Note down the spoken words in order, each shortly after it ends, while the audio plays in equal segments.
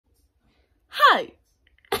Hi.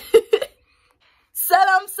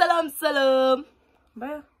 Salam.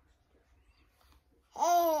 Bye.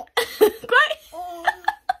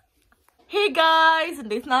 Hey guys,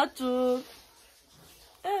 it's Nacho.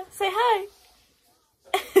 Say hi.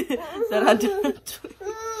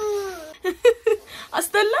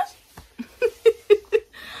 Astella?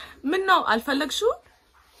 Minno, alfalak shu?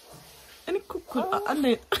 Ani kukul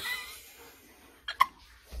anne.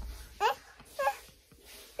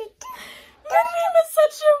 Mani mesal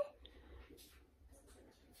shu.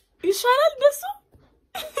 Isharal besu?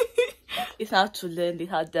 It's not too late,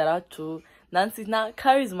 it's hard to Nancy's not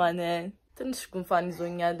charisma ne. Tinsh kunfan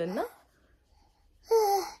izoኛል እና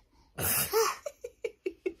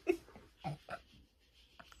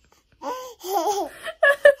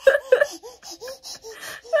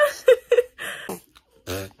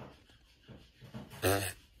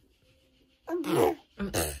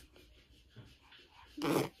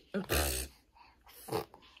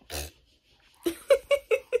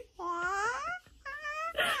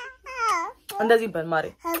እንደዚህ በል ማሬ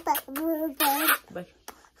በል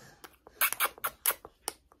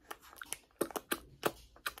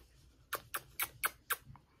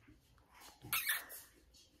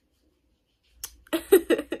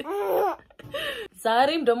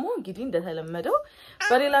ዛሬም ደግሞ እንግዲህ እንደተለመደው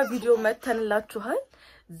በሌላ ቪዲዮ መተንላችኋል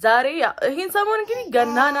ዛሬ ይሄን ሰሞን እንግዲህ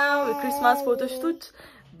ገና ነው የክሪስማስ ፎቶሹቶች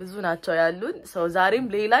ብዙ ናቸው ያሉን ሰው ዛሬም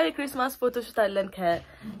ሌላ የክሪስማስ ፎቶሹት አለን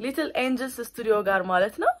ከሊትል ኤንጀልስ ስቱዲዮ ጋር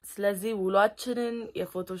ማለት ነው ስለዚህ ውሏችንን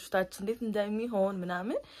የፎቶሹታችን እንዴት እንደሚሆን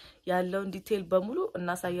ምናምን ያለውን ዲቴል በሙሉ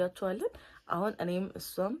እናሳያችኋለን አሁን እኔም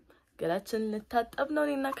እሷም ገላችን ልታጠብ ነው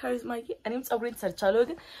እና ካሪዝማዬ እኔም ጸጉሬን ሰርቻለሁ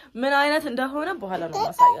ግን ምን አይነት እንደሆነ በኋላ ነው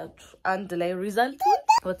ማሳያችሁ አንድ ላይ ሪዛልት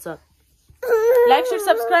what's up like share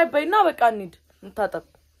subscribe በይና በቃ እንሂድ እንታጠብ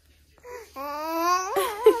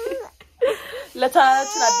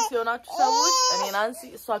ለቻናላችን አዲስ የሆናችሁ ሰዎች እኔ ናንሲ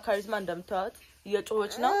እሷ ካሪዝማ እንደምታዩት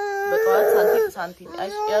እየጮኸች ነው በጠዋት ሳንቲም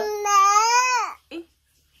አይሽያ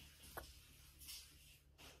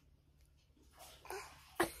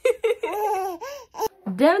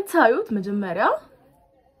ደምታዩት መጀመሪያ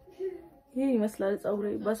ይሄ ይመስላል ጸጉሬ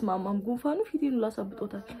በስማማም ጉንፋኑ ፊቴን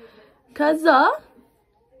ላሳብጦታል ከዛ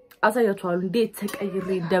አሳያችኋለሁ እንዴት ተቀይሬ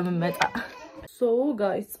እንደምመጣ ሶ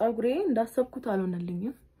ጋይስ ጸጉሬ እንዳሰብኩት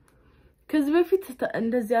አልሆነልኝም ከዚህ በፊት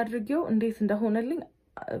እንደዚህ አድርጌው እንዴት እንደሆነልኝ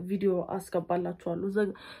ቪዲዮ አስገባላችኋለሁ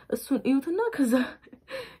እሱን እዩትና ከዛ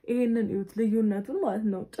ይሄንን እዩት ልዩነቱን ማለት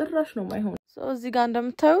ነው ጭራሽ ነው ማይሆን ሶ እዚህ ጋር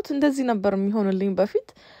እንደምታዩት እንደዚህ ነበር የሚሆንልኝ በፊት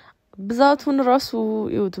ብዛቱን ራሱ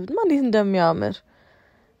እዩት ማለት እንደሚያምር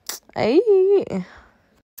አይ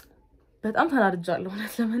በጣም ተናድጃለሁ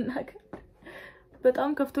ለማናገር በጣም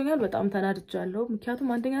ከፍቶኛል በጣም ተናድጃለሁ ምክንያቱም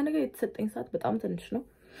አንደኛ ነገር የተሰጠኝ ሰዓት በጣም ትንሽ ነው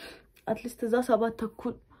አትሊስት እዛ 7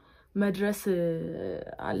 ተኩል መድረስ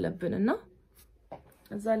አለብንና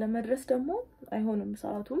እዛ ለመድረስ ደግሞ አይሆንም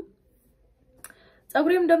ሰዓቱም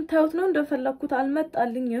ጸጉሬም እንደምታዩት ነው እንደፈለኩት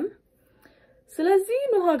አልመጣልኝም ስለዚህ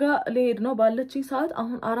ኖሃጋ ለሄድ ነው ባለችኝ ሰዓት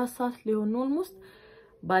አሁን 4 ሰዓት ሊሆን ነው ኦልሞስት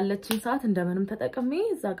ባለችኝ ሰዓት እንደምንም ተጠቅሜ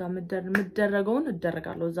እዛ ጋር ምደረገውን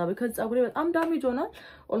እደረጋለሁ እዛ በከዛ ጸጉሬ በጣም ዳሜጅ ሆኗል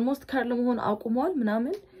ኦልሞስት ከርል መሆን አቁሟል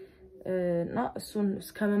ምናምን እና እሱን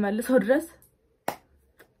እስከመመልሰው ድረስ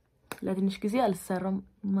ለትንሽ ጊዜ አልሰራም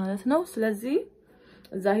ማለት ነው ስለዚህ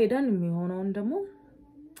እዛ ሄደን የሚሆነውን ደግሞ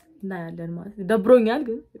እናያለን ማለት ደብሮኛል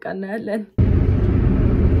ግን በቃ እናያለን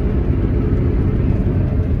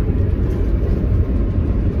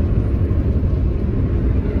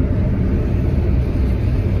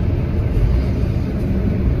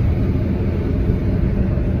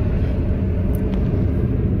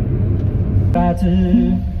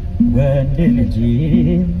ወንድ ልጅ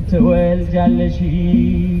ትወልጃለሽ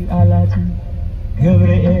አላት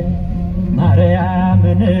ገብርኤል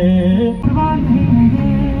ማርያምን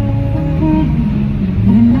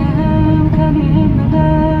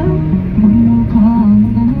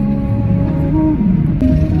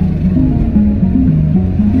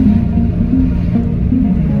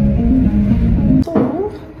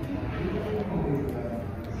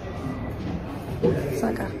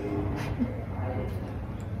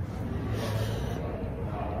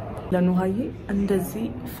ለኑሃዬ እንደዚህ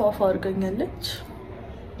ፋፋ አድርገኛለች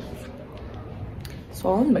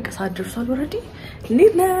ሶን መቀሳት ደርሷል ኦሬዲ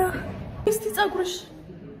እንዴት ነው እስቲ ጸጉርሽ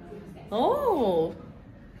ኦ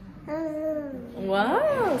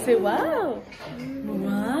ዋው say wow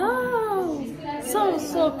wow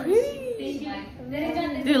so pretty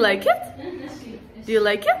do you like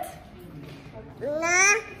it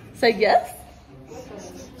say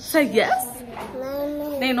yes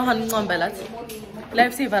ነይ ነው ሀንማን በላት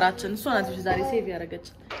ላይፍ ሴቨራችን እሷ ናት ዛሬ ሴቭ ያረጋች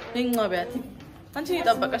ነኝማ ቢያት አንቺ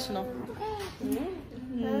እየጠበቀሽ ነው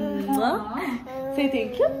Say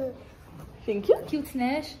thank you. Thank you. Cute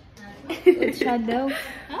ነሽ እልሻለሁ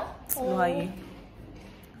ዋይ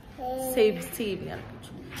save ያልኩት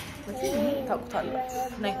ታውቁታላችሁ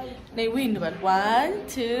ነይ ዊ እንበል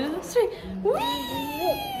 1 2 3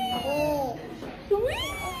 ዊ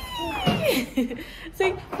say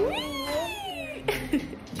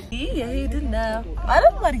ዊ የሄድን ነው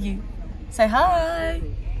አይደል ማርዬ say hi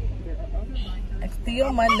አክስቲዮ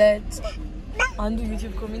ማለት አንዱ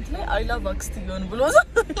ዩቲዩብ ኮሜንት ላይ I love አክስቲዮን ብሎ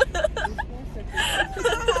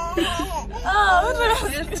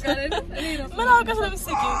ምን አውቀሽ ነው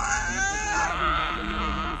የምትስቂው?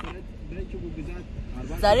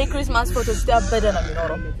 ዛሬ ክሪስማስ ፎቶ ያበደ ነው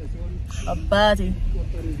የሚኖረው አባቴ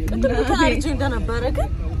እንትን ታሪጅ እንደነበረ ግን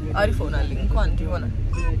አሪፍ ሆናልኝ እንኳን እንዲሆነ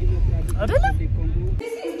አይደለ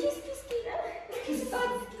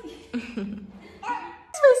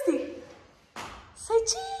ስቲ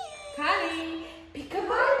ሰጪ ካሊ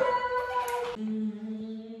ፒካባላ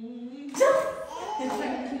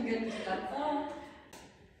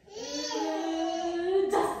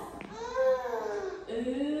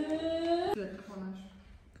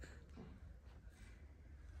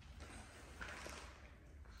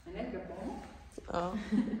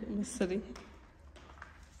መሰለኝ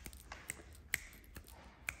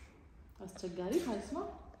አስቸጋሪ ካልስማ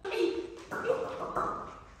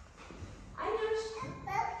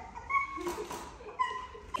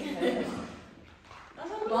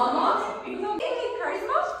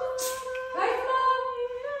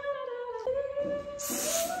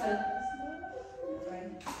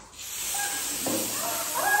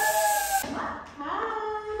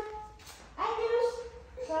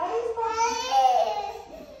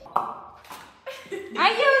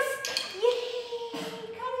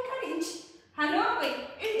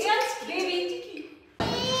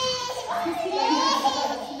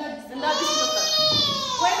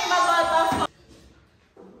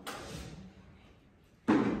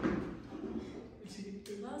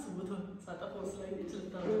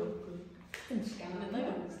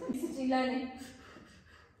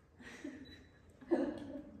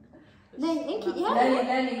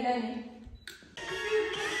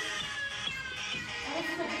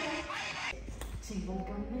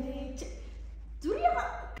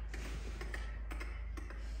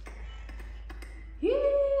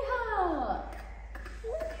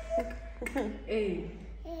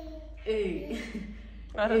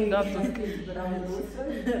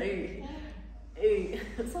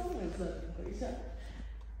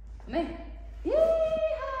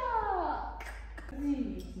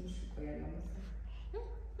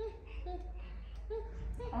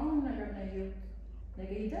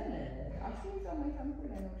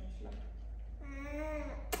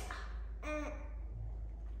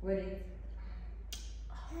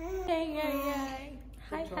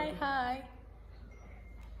Hi.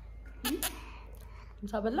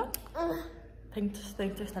 ምሳበላ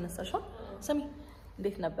ተኝተሽ ተነሳሽ ሰሚ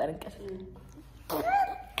እንዴት ነበር እንቅልፍ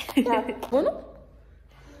ሆኖ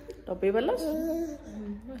ዳቦ ይበላሽ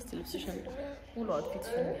እስቲ ልብስሽን ሙሉ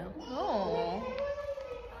አውትፊትሽን ያው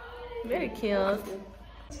very cute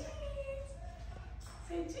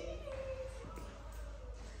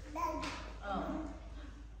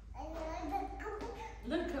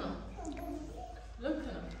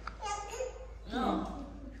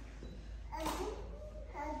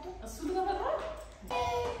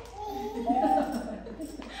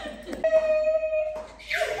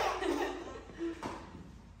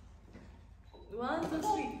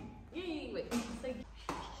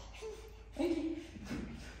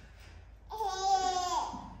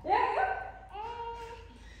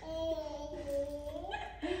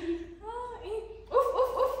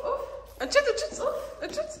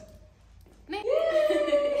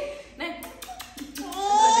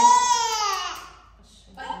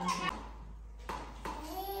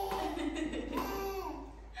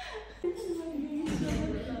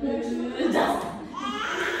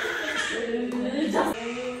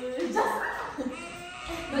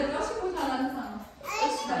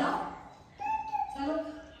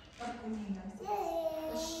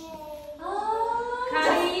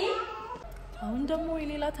ደግሞ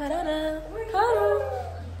የሌላ ተራራ ካሮ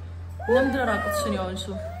ለምንድን ራቁትሽን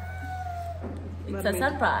ያወንሽው? It's a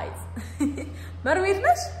surprise. መርሜድ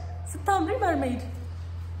ነሽ? ስታምሪ መርሜድ።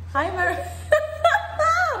 ሃይ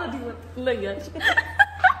ለያች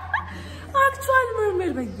actual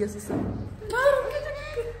mermaid በኢየሱስ ካሮ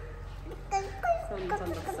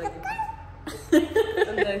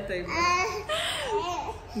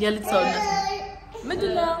የልጅ ሰውነት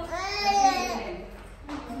ምንድን ነው?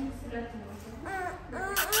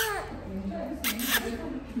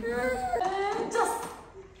 Just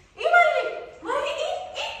even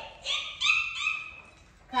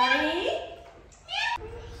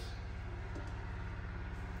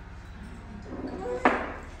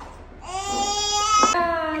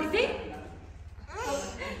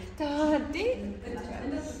ታዲ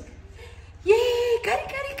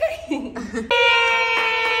ቀሪ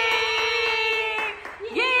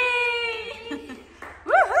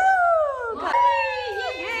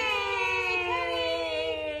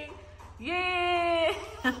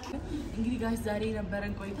እንግዲህ ጋይስ ዛሬ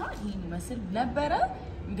የነበረን ቆይታ ይሄን ይመስል ነበረ።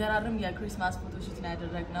 ገራርም የክሪስማስ ፎቶ ሹት ነው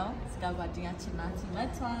ያደረግነው። እስጋ ጓደኛችን ናቲ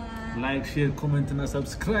መጥቷል። ላይክ ሼር ኮሜንት እና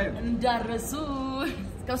ሰብስክራይብ እንዳረሱ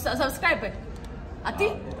ሰብስክራይብ አቲ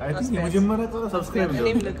አይ ቲንክ የመጀመሪያ ጠራ ሰብስክራይብ ነው።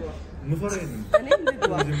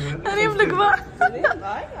 እኔም ልግባ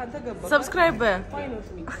አይ አንተ ገባ ሰብስክራይብ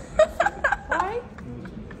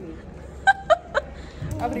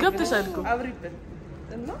ገብተሻል እኮ አብሪብን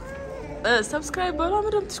እና ሰብስክራይብ በሏ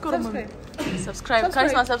ምንም ትሽኮረም ሰብስክራይብ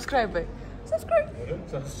ካሪስማ ሰብስክራይብ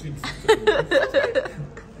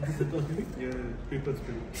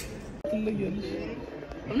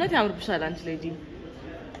እምነት ያምርብሻል አንቺ ሌዲ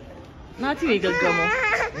ናቲ ነው የገገመው።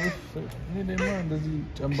 እኔ ደግሞ እንደዚህ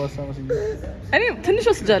ጨምባሳ መስዬ እኔ ትንሽ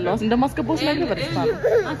ወስጃለሁ እንደማስገባው ስለነበር በደስታ ነው።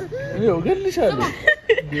 እኔው ገልሻለሁ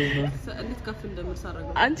እንዴት ከፍ እንደምትሰራው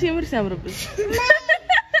አንቺ የምር ሲያምርብሽ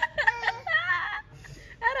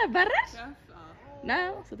አረ በረሽ ና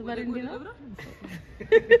ስትበሪ እንዴ ነው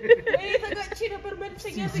ተጋጭ ነበር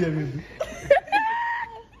መልሰኛ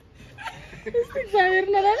እግዚአብሔር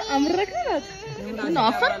ነው አምረከናት ነው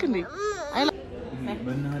አፈርክ እንዴ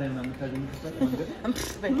በእናሪያና መታገኝ ተሰጣ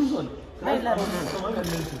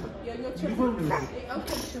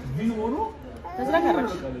ቢሆኑ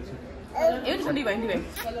ተዝረከረክ እዩት እንዴ ባይ እንዴ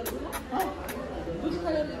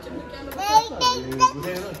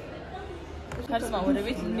ካሪስማ ወደ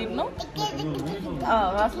ቤት እንሂድ ነው።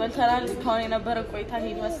 ራስ በልተናል። እስካሁን የነበረ ቆይታ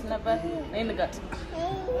ይሄን ይመስል ነበር። ነይ እንጋጭ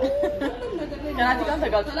ከናቲ ጋር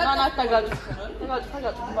ተጋጩ።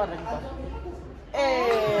 ተጋጩ ባረግ ይባል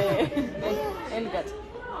እንጋጭ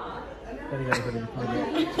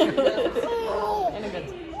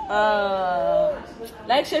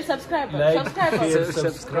ላይክ ሼር ሰብስክራይብ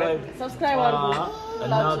አድርጉ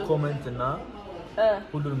እና ኮሜንት እና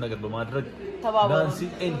ሁሉንም ነገር በማድረግ ናንሲ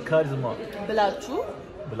ኤንድ ካሪዝማ ብላችሁ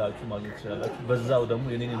ማግኘት ትችላላችሁ። በዛው ደግሞ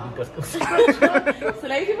የኔን ሊንክ አስቀምጥላችኋለሁ።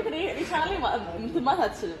 ስለዚህ ቻናሌ እንትን ማለት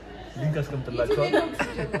አትችልም። ሊንክ አስቀምጥላችኋለሁ።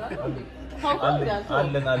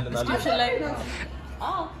 አለን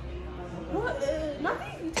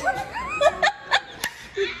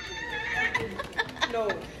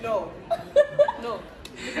ኖ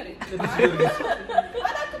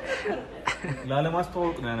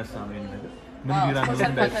ላለማስተዋወቅ ነው ያነሳነው ይሄን ነገር ምን ቢራ ነው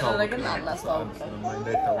እንዳይታወቅ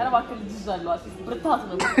ብርታት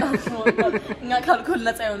ነው እኛ ካልኩል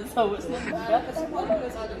ነፃ የሆነ ሰዎች ነው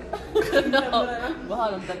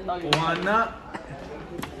በኋላ እንጠጣው ዋና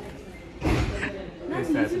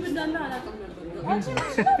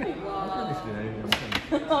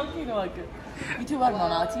ዩቲዩበር ነው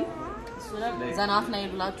ናቲ ዘናት ነው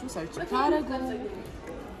ብላችሁ ሰርች ታረጉ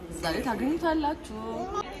ዛሬ ታገኙታላችሁ።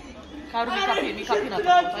 ካሩ ሜካፕ ነው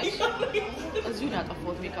ታውቃለህ። እዚሁ ነው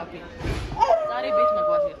ያጠፋሁት ሜካፕ። ዛሬ ቤት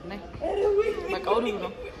መግባት ነው ነይ በቃ ሁሉ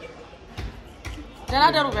ነው ደህና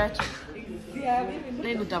ደሩ ጋያችሁ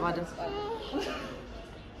ነይ እንደባደም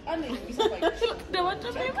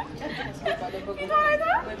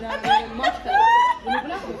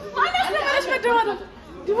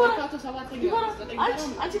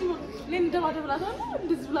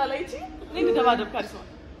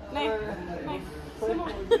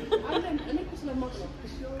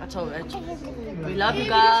We love you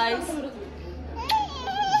guys.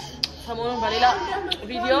 ሰሞኑን በሌላ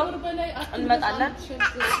ቪዲዮ እንመጣለን።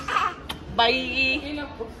 ባይ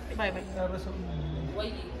ባይ ባይ።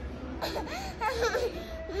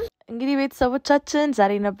 እንግዲህ ቤተሰቦቻችን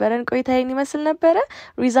ዛሬ ነበረን ቆይታ ይሄን ይመስል ነበረ።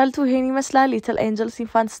 ሪዛልቱ ይሄን ይመስላል። ሊትል ኤንጀልስ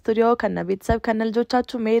ኢንፋንት ስቱዲዮ ከነ ቤተሰብ ከነ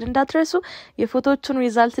ልጆቻችሁ መሄድ እንዳትረሱ። የፎቶቹን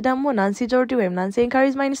ሪዛልት ደግሞ ናንሲ ጆርዲ ወይም ናንሲ ኤንድ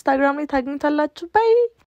ካሪዝማ ኢንስታግራም ላይ ታገኙታላችሁ። ባይ